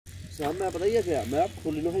शाम मैं पता ही क्या मैं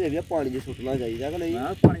खुली नु हजे पानी च सुटना चाहिए कि नहीं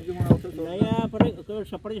हां पानी च होना उत्थे नहीं आ पर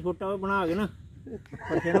छप्पड़ च छोटा बना के ना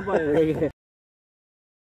पत्ते ना पाए।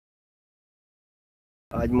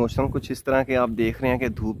 आज मौसम कुछ इस तरह के आप देख रहे हैं कि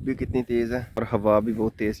धूप भी कितनी तेज़ है और हवा भी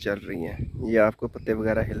बहुत तेज़ चल रही है। ये आपको पत्ते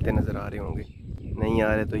वगैरह हिलते नज़र आ रहे होंगे, नहीं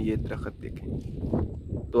आ रहे तो ये दरख्त देखें।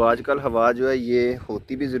 तो आजकल हवा जो है ये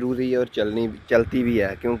होती भी ज़रूरी है और चलती भी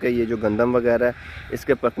है, क्योंकि ये जो गंदम वगैरह है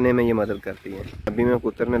इसके पकने में ये मदद करती है। अभी मैं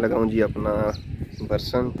कुतरने लगा हूँ जी अपना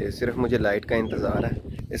बर्सन, तो सिर्फ मुझे लाइट का इंतज़ार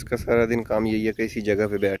है। इसका सारा दिन काम यही है कि इसी जगह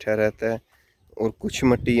पर बैठा रहता है और कुछ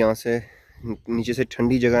मिट्टी यहाँ से नीचे से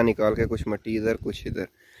ठंडी जगह निकाल के कुछ मिट्टी इधर कुछ इधर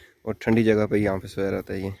और ठंडी जगह पे यहाँ पे सोया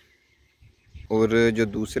रहता है ये। और जो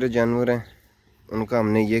दूसरे जानवर हैं उनका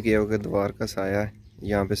हमने ये किया कि दीवार का साया है,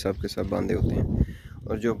 यहाँ पे सब के सब बांधे होते हैं।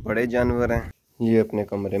 और जो बड़े जानवर हैं ये अपने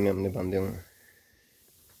कमरे में हमने बांधे हुए हैं।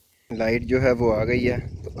 लाइट जो है वो आ गई है,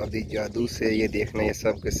 तो अभी जादू से ये देखना ये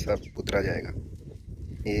सब के सब उतरा जाएगा।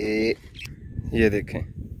 ये देखें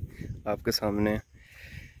आपके सामने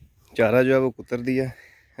चारा जो है वो कुतर दिया,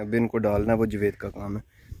 अभी इनको डालना वो जवेद का काम है।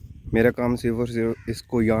 मेरा काम सिर्फ और सिर्फ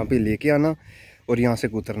इसको यहाँ पे लेके आना और यहाँ से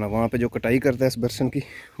कुतरना। वहाँ पे जो कटाई करता है इस बर्सन की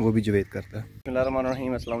वो भी जवेद करता है।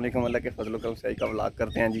 बिस्मिल्लाहिर्रहमानिर्रहीम, अस्सलाम वालेकुम। अल्लाह के फजल करम से का व्लॉग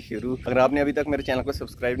करते हैं जी शुरू। अगर आपने अभी तक मेरे चैनल को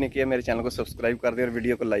सब्सक्राइब नहीं किया, मेरे चैनल को सब्सक्राइब कर दें और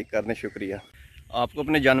वीडियो को लाइक कर दें, शुक्रिया। आपको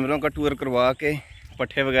अपने जानवरों का टूर करवा के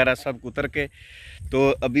पट्ठे वगैरह सब कुतर के, तो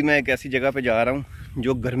अभी मैं एक ऐसी जगह पर जा रहा हूँ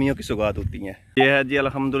जो गर्मियों की सौगात होती हैं। ये है जी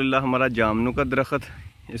अल्हम्दुलिल्लाह हमारा जामनू का दरख्त,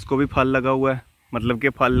 इसको भी फल लगा हुआ है, मतलब कि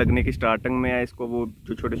फल लगने की स्टार्टिंग में है। इसको वो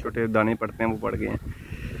जो छोटे छोटे दाने पड़ते हैं वो पड़ गए हैं।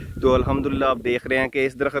 तो अल्हम्दुलिल्लाह आप देख रहे हैं कि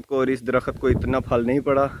इस दरख्त को और इस दरख्त को इतना फल नहीं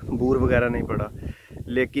पड़ा, बूर वगैरह नहीं पड़ा,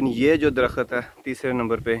 लेकिन ये जो दरख्त है तीसरे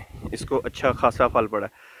नंबर पे इसको अच्छा खासा फल पड़ा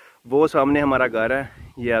है। वो सामने हमारा घर है,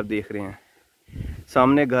 ये आप देख रहे हैं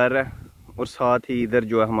सामने घर है और साथ ही इधर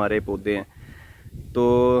जो है हमारे पौधे हैं। तो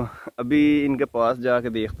अभी इनके पास जाके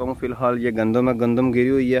देखता हूँ। फ़िलहाल ये गंदम गिरी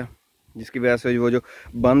हुई है, जिसकी वजह से वो जो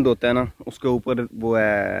बंद होता है ना उसके ऊपर वो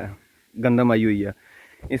है गंदम आई हुई है।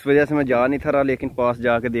 इस वजह से मैं जा नहीं था रहा, लेकिन पास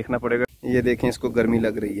जाके देखना पड़ेगा। ये देखें इसको गर्मी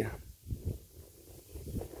लग रही है,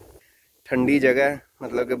 ठंडी जगह है,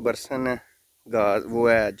 मतलब कि बरसन है, घास वो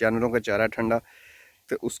है जानवरों का चारा ठंडा,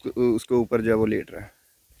 तो उसके ऊपर जो है वो लेट रहा है।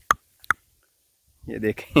 ये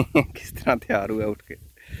देखें किस तरह तैयार हुआ है उठ के।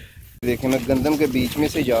 देखें मैं गंदम के बीच में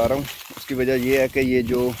से जा रहा हूँ, उसकी वजह ये है कि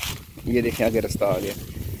ये देखें आगे रास्ता आ गया।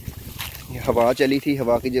 हवा चली थी,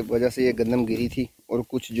 हवा की वजह से ये गंदम गिरी थी और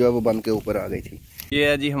कुछ जो है वो बंद के ऊपर आ गई थी। ये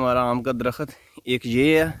है जी हमारा आम का दरख्त, एक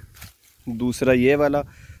ये है, दूसरा ये वाला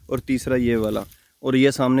और तीसरा ये वाला, और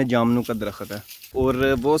ये सामने जामनू का दरख्त है।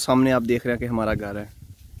 और वो सामने आप देख रहे हैं कि हमारा घर है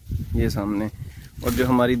ये सामने, और जो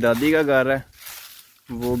हमारी दादी का घर है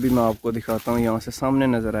वो भी मैं आपको दिखाता हूँ, यहाँ से सामने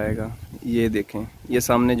नज़र आएगा। ये देखें ये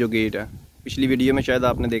सामने जो गेट है, पिछली वीडियो में शायद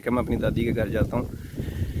आपने देखा मैं अपनी दादी के घर जाता हूँ।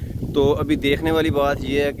 तो अभी देखने वाली बात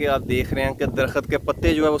यह है कि आप देख रहे हैं कि दरख्त के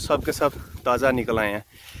पत्ते जो है वो सब के सब ताज़ा निकल आए हैं,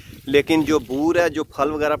 लेकिन जो बूर है, जो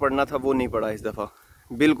फल वगैरह पड़ना था वो नहीं पड़ा इस दफ़ा,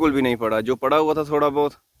 बिल्कुल भी नहीं पड़ा। जो पड़ा हुआ था थोड़ा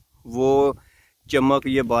बहुत, वो चमक,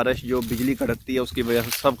 ये बारिश जो बिजली कड़कती है उसकी वजह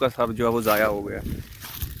से सब का सब जो है वो ज़ाया हो गया।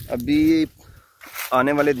 अभी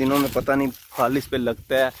आने वाले दिनों में पता नहीं फल इस पर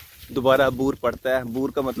लगता है, दोबारा बूर पड़ता है।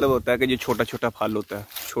 बूर का मतलब होता है कि जो छोटा छोटा फल होता है,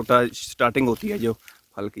 छोटा स्टार्टिंग होती है जो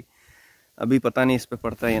फल की, अभी पता नहीं इस पे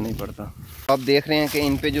पड़ता है या नहीं पड़ता। आप देख रहे हैं कि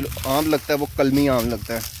इन पे जो आम लगता है वो कलमी आम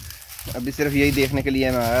लगता है। अभी सिर्फ यही देखने के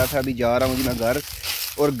लिए मैं आया था। अभी जा रहा हूँ जी मैं घर,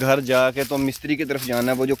 और घर जाके तो मिस्त्री की तरफ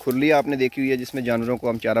जाना है। वो जो खुरली आपने देखी हुई है जिसमें जानवरों को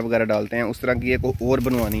हम चारा वगैरह डालते हैं, उस तरह की एक और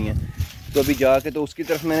बनवानी है। तो अभी जाके तो उसकी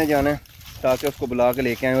तरफ मैंने जाना है ताकि उसको बुला के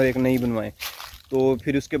लेके आएँ और एक नई बनवाएँ। तो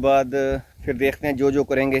फिर उसके बाद फिर देखते हैं जो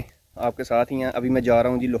करेंगे, आपके साथ ही हैं। अभी मैं जा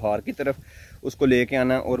रहा हूँ जी लोहार की तरफ, उसको लेके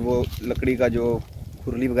आना, और वो लकड़ी का जो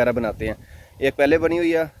खुरली वगैरह बनाते हैं, एक पहले बनी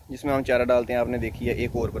हुई है जिसमें हम चारा डालते हैं, आपने देखी है,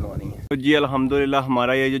 एक और बनवानी है। तो जी अल्हम्दुलिल्लाह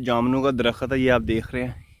हमारा ये जो जामनू का दरख्त है ये आप देख रहे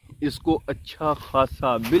हैं, इसको अच्छा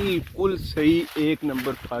खासा बिल्कुल सही एक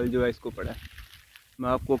नंबर फल जो है इसको पड़ा है। मैं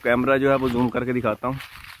आपको कैमरा जो है वो जूम करके दिखाता हूँ।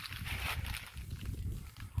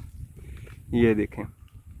 ये देखें,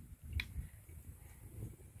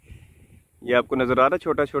 ये आपको नज़र आ रहा है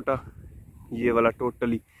छोटा छोटा, ये वाला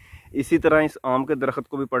टोटली इसी तरह इस आम के दरख्त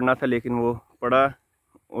को भी पड़ना था, लेकिन वो पड़ा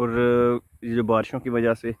और ये जो बारिशों की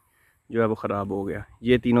वजह से जो है वो ख़राब हो गया।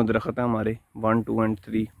 ये तीनों दरख्त हैं हमारे 1, 2 और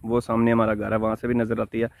 3। वो सामने हमारा घर है, वहाँ से भी नज़र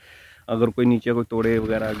आती है। अगर कोई नीचे कोई तोड़े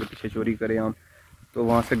वगैरह आगे पीछे चोरी करे आम, तो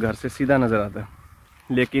वहाँ से घर से सीधा नज़र आता है।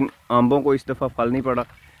 लेकिन आम्बों को इस दफ़ा फल नहीं पड़ा,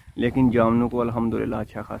 लेकिन जामनू को अल्हम्दुलिल्लाह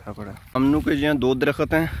अच्छा खासा पड़ा। जामनू के जो हैं 2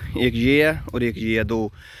 दरख्त हैं, एक ये है और एक ये है, 2।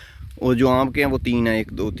 और जो आम के हैं वो 3 हैं,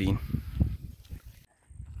 1, 2, 3।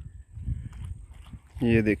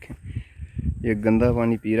 ये देखें ये गंदा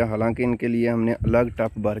पानी पी रहा, हालांकि इनके लिए हमने अलग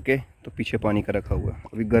टप भर के तो पीछे पानी का रखा हुआ है।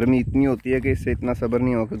 अभी गर्मी इतनी होती है कि इससे इतना सब्र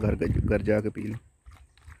नहीं होगा कि घर जाके पी लें।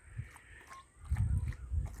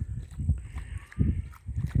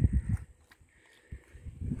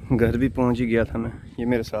 घर भी पहुंच ही गया था मैं, ये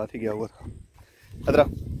मेरे साथ ही गया हुआ था। अदरा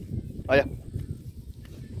आया।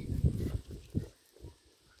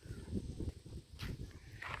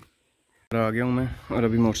 आ गया हूँ मैं और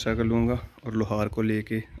अभी मोटरसाइकिल लूँगा और लोहार को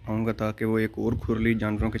लेके आऊँगा ताकि वो एक और खुरली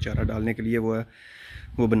जानवरों के चारा डालने के लिए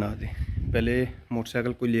वो बना दे। पहले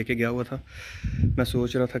मोटरसाइकिल को लेके गया हुआ था, मैं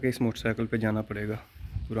सोच रहा था कि इस मोटरसाइकिल पे जाना पड़ेगा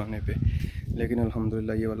पुराने पे, लेकिन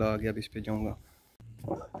अल्हम्दुलिल्लाह ये वाला आ गया, अब इस पे जाऊँगा।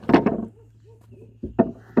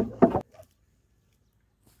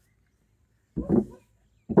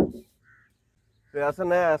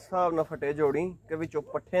 प्रयासन है ऐसा ना फटे जोड़ी कि विचों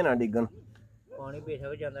पट्ठे ना डिगन। पानी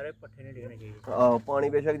बेशक जाता रहे, पट्ठे नहीं डिगने चाहिए। हाँ, पानी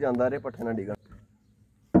बेशक जाता रहे, पट्ठे ना डिगन।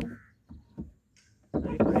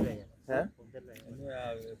 है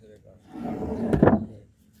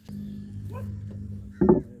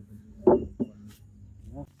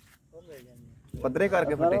पदरे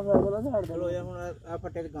करके फटे। चलो यार हुण आ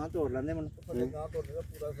फट्टे गां तोड़ लेंदे मन, फट्टे गां तोड़ने दा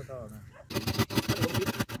पूरा फटा होना।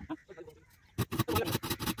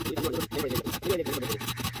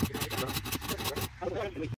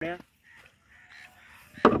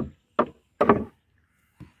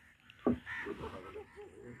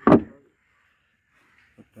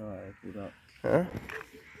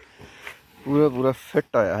 पूरा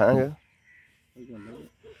फिट आया है।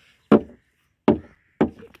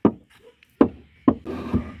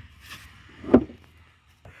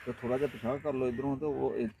 तो थोड़ा जा पिछाड़ कर लो इधरों, तो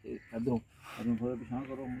वो इधरों थोड़ा पिछाड़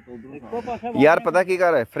करो तो उधरों। यार पता की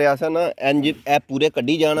कर फ्रियासा ना इंज ए पूरे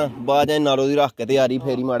कड्डी जाना, बाद नालों दी रख के ते यारी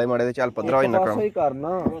फेरी माड़े माड़े ते चल पदरा हो जाना काम। ही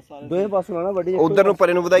करना दोए पासों लाना बड़ी उधर नु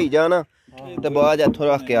परे नु ਵਧਾਈ जाना ते बाद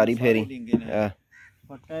इथों रख के यारी फेरी।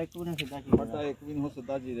 फट्टा एक भी नहीं सीधा की, फटा एक भी नहीं हो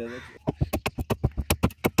सीधा जी रहे।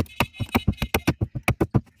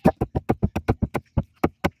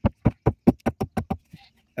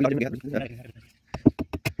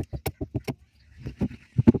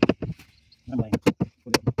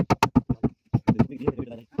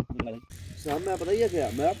 साहब मैं पता ही है क्या,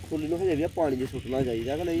 मैं फुल नु हजे भी पानी च सुटना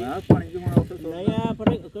चाहिए कि नहीं? मैं पानी च हुण उसे नहीं आ पर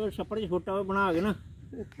छप्पड़ च छोटा होवे बना के ना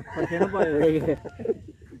पट्ठे ना पाए होए।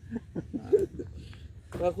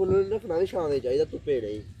 मैं फुल नु रखना नहीं, छां दे चाहिए धुप्पे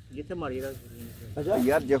नहीं जिथे मर्जी दा। अच्छा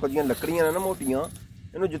यार जेहो जियां लकड़ियां ने ना मोटियां,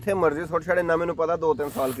 इनु जिथे मर्जी सुट छड़े ना, मैनू पता 2-3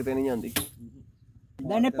 साल किते नहीं जांदी।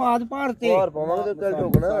 दाने पाद पाड़ते और पावांगे तो कल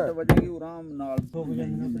ठोकना 60 बजेगी आराम नाल ठोक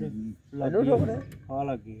जाने इनु ठोकने हां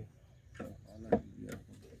लग गई।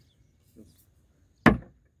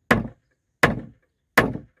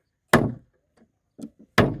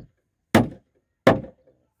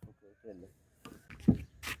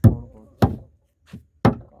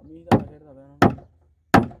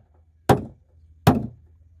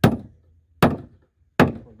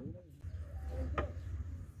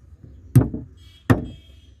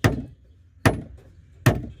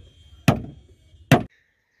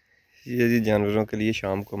 ये जी जानवरों के लिए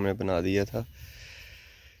शाम को हमने बना दिया था,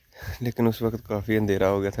 लेकिन उस वक्त काफ़ी अंधेरा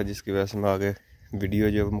हो गया था, जिसकी वजह से मैं आगे वीडियो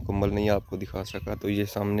जो मुकम्मल नहीं आपको दिखा सका। तो ये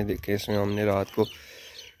सामने देखें, इसमें हमने रात को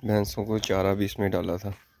भैंसों को चारा भी इसमें डाला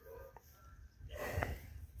था।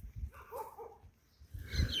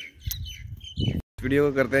 वीडियो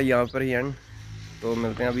को करते हैं यहाँ पर ही एंड, तो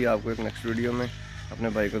मिलते हैं अभी आपको एक नेक्स्ट वीडियो में। अपने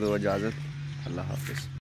भाई को दो इजाज़त, अल्लाह हाफिज़।